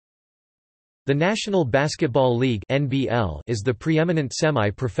The National Basketball League (NBL) is the preeminent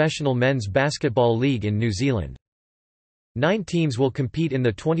semi-professional men's basketball league in New Zealand. 9 teams will compete in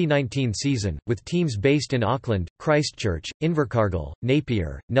the 2019 season, with teams based in Auckland, Christchurch, Invercargill,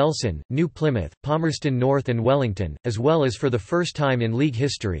 Napier, Nelson, New Plymouth, Palmerston North and Wellington, as well as for the first time in league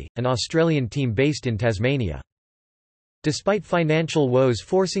history, an Australian team based in Tasmania. Despite financial woes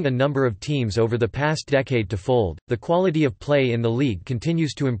forcing a number of teams over the past decade to fold, the quality of play in the league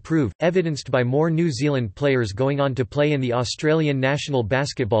continues to improve, evidenced by more New Zealand players going on to play in the Australian National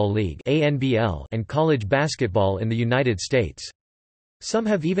Basketball League (ANBL) and college basketball in the United States. Some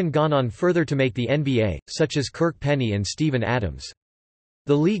have even gone on further to make the NBA, such as Kirk Penny and Steven Adams.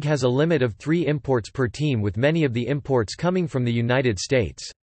 The league has a limit of 3 imports per team, with many of the imports coming from the United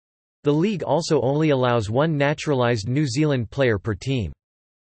States. The league also only allows 1 naturalised New Zealand player per team.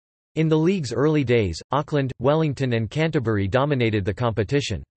 In the league's early days, Auckland, Wellington and Canterbury dominated the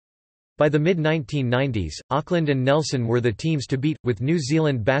competition. By the mid-1990s, Auckland and Nelson were the teams to beat, with New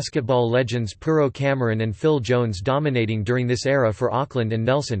Zealand basketball legends Puro Cameron and Phil Jones dominating during this era for Auckland and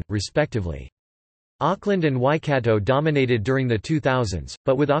Nelson, respectively. Auckland and Waikato dominated during the 2000s,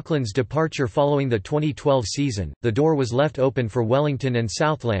 but with Auckland's departure following the 2012 season, the door was left open for Wellington and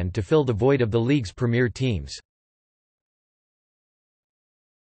Southland to fill the void of the league's premier teams.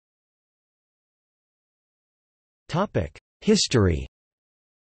 History.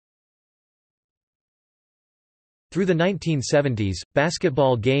 Through the 1970s,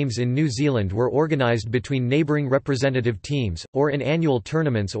 basketball games in New Zealand were organised between neighbouring representative teams, or in annual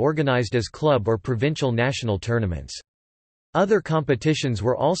tournaments organised as club or provincial national tournaments. Other competitions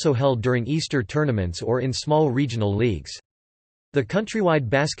were also held during Easter tournaments or in small regional leagues. The Countrywide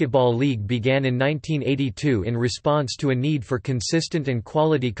Basketball League began in 1982 in response to a need for consistent and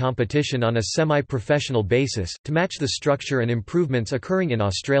quality competition on a semi-professional basis, to match the structure and improvements occurring in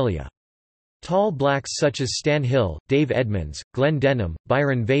Australia. Tall blacks such as Stan Hill, Dave Edmonds, Glenn Denham,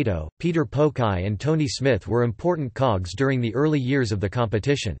 Byron Vado, Peter Pokai and Tony Smith were important cogs during the early years of the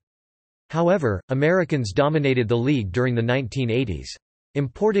competition. However, Americans dominated the league during the 1980s.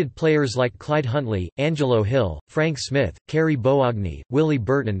 Imported players like Clyde Huntley, Angelo Hill, Frank Smith, Kerry Boagney, Willie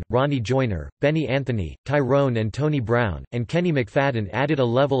Burton, Ronnie Joyner, Benny Anthony, Tyrone and Tony Brown, and Kenny McFadden added a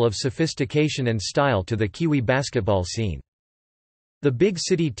level of sophistication and style to the Kiwi basketball scene. The big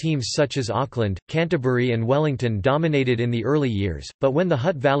city teams such as Auckland, Canterbury and Wellington dominated in the early years, but when the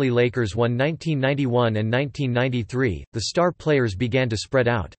Hutt Valley Lakers won 1991 and 1993, the star players began to spread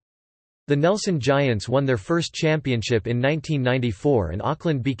out. The Nelson Giants won their first championship in 1994 and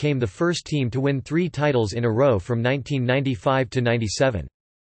Auckland became the first team to win 3 titles in a row from 1995 to 97.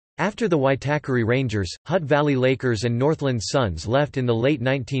 After the Waitakere Rangers, Hutt Valley Lakers and Northland Suns left in the late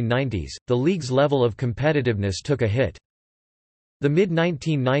 1990s, the league's level of competitiveness took a hit. The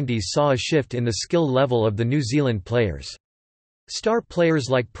mid-1990s saw a shift in the skill level of the New Zealand players. Star players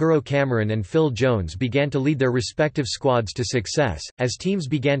like Puro Cameron and Phil Jones began to lead their respective squads to success, as teams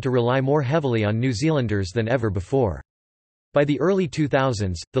began to rely more heavily on New Zealanders than ever before. By the early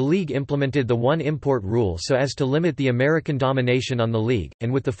 2000s, the league implemented the 1 import rule so as to limit the American domination on the league,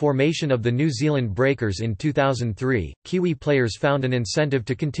 and with the formation of the New Zealand Breakers in 2003, Kiwi players found an incentive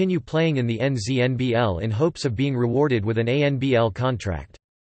to continue playing in the NZNBL in hopes of being rewarded with an ANBL contract.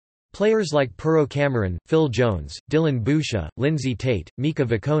 Players like Puro Cameron, Phil Jones, Dylan Busha, Lindsay Tate, Mika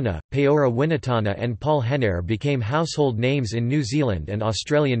Vakona, Peora Winatana and Paul Henare became household names in New Zealand and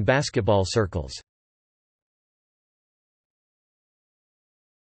Australian basketball circles.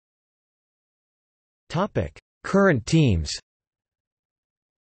 Current teams.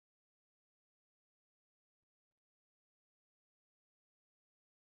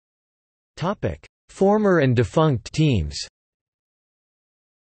 Former and defunct teams.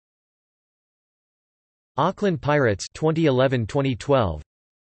 Auckland Pirates 2011-2012,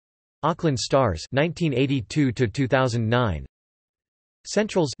 Auckland Stars 1982 to 2009,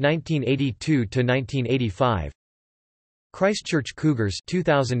 Centrals 1982 to 1985, Christchurch Cougars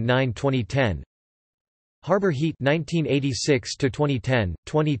 2009-2010, Harbour Heat 1986 to 2010,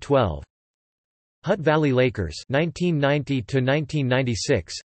 2012, Hutt Valley Lakers 1990 to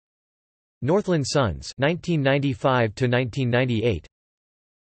 1996, Northland Suns 1995 to 1998,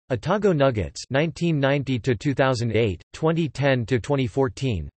 Otago Nuggets 1990 to 2008, 2010 to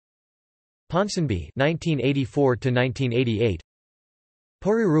 2014, Ponsonby 1984 to 1988,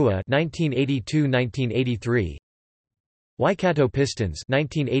 Porirua 1982-1983, Waikato Pistons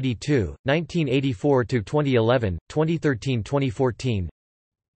 1982, 1984 to 2011, 2013-2014,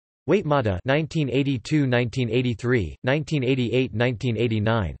 Waitemata 1982-1983,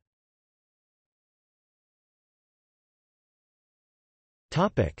 1988-1989.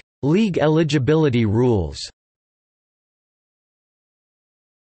 Topic: League eligibility rules.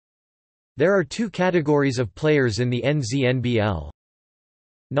 There are two categories of players in the NZNBL.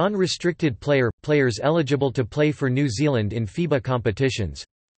 Non-restricted player – players eligible to play for New Zealand in FIBA competitions.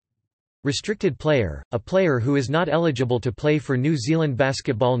 Restricted player – a player who is not eligible to play for New Zealand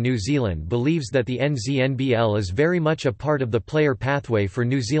Basketball. New Zealand believes that the NZNBL is very much a part of the player pathway for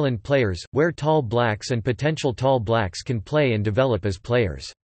New Zealand players, where tall blacks and potential tall blacks can play and develop as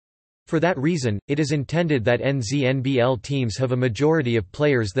players. For that reason, it is intended that NZNBL teams have a majority of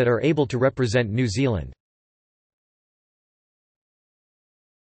players that are able to represent New Zealand.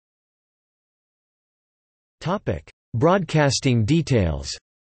 Broadcasting details.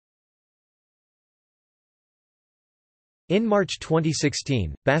 In March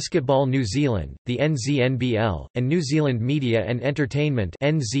 2016, Basketball New Zealand, the NZNBL, and New Zealand Media and Entertainment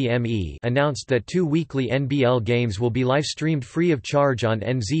 (NZME) announced that 2 weekly NBL games will be live-streamed free of charge on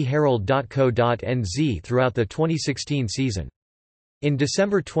nzherald.co.nz throughout the 2016 season. In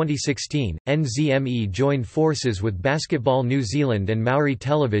December 2016, NZME joined forces with Basketball New Zealand and Maori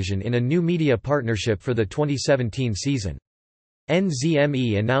Television in a new media partnership for the 2017 season.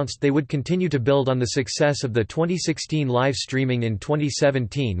 NZME announced they would continue to build on the success of the 2016 live streaming in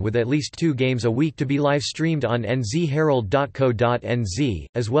 2017 with at least 2 games a week to be live streamed on nzherald.co.nz,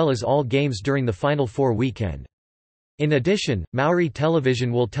 as well as all games during the Final Four weekend. In addition, Maori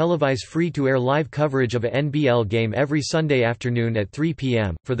Television will televise free-to-air live coverage of a NBL game every Sunday afternoon at 3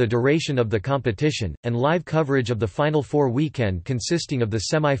 p.m., for the duration of the competition, and live coverage of the Final Four weekend consisting of the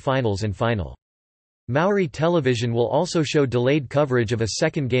semi-finals and final. Maori Television will also show delayed coverage of a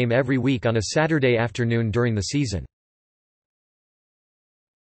second game every week on a Saturday afternoon during the season.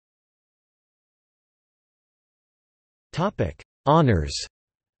 Honours.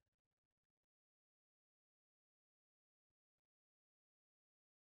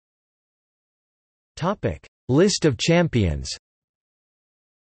 List of champions.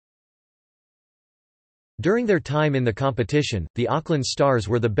 During their time in the competition, the Auckland Stars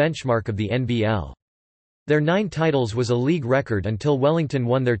were the benchmark of the NBL. Their 9 titles was a league record until Wellington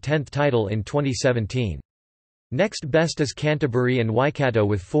won their 10th title in 2017. Next best is Canterbury and Waikato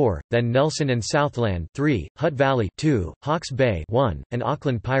with 4, then Nelson and Southland 3, Hutt Valley 2, Hawke's Bay 1, and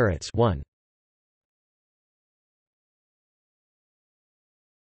Auckland Pirates 1.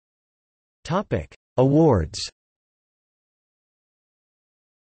 Awards.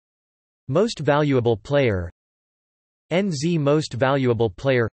 Most Valuable Player, NZ Most Valuable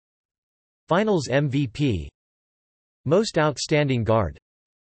Player, Finals MVP, Most Outstanding Guard,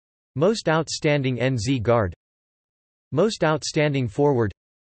 Most Outstanding NZ Guard, Most Outstanding Forward,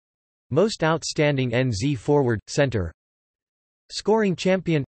 Most Outstanding NZ Forward, Center, Scoring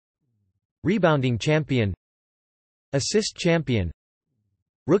Champion, Rebounding Champion, Assist Champion,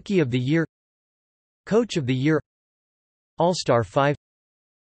 Rookie of the Year, Coach of the Year, All-Star 5,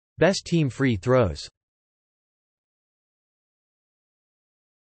 Best Team Free Throws.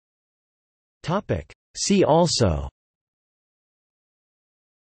 See also: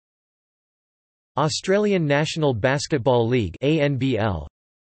 Australian National Basketball League (ANBL),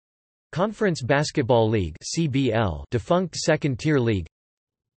 Conference Basketball League (CBL), defunct second-tier league,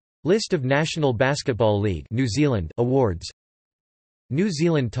 List of National Basketball League New Zealand awards, New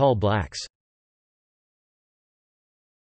Zealand Tall Blacks.